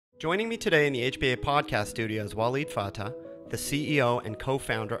Joining me today in the HBA podcast studio is Walid Fattah, the CEO and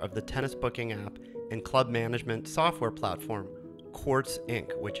co-founder of the tennis booking app and club management software platform, Kourts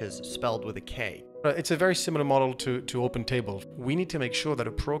Inc., which is spelled with a K. It's a very similar model to Open Table. We need to make sure that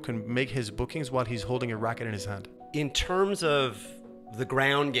a pro can make his bookings while he's holding a racket in his hand. In terms of the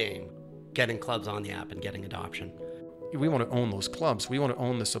ground game, getting clubs on the app and getting adoption, we want to own those clubs. We want to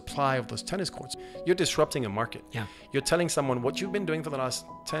own the supply of those tennis courts. You're disrupting a market. Yeah. You're telling someone what you've been doing for the last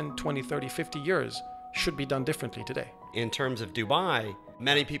 10, 20, 30, 50 years should be done differently today. In terms of Dubai,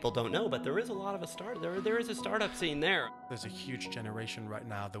 many people don't know, but there is a lot of a start. There is a startup scene there. There's a huge generation right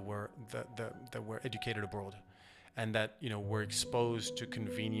now that were educated abroad, and that we're exposed to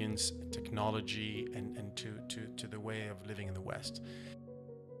convenience, technology, and to the way of living in the West.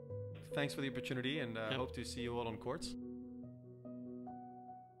 Thanks for the opportunity, and I hope to see you all on Kourts.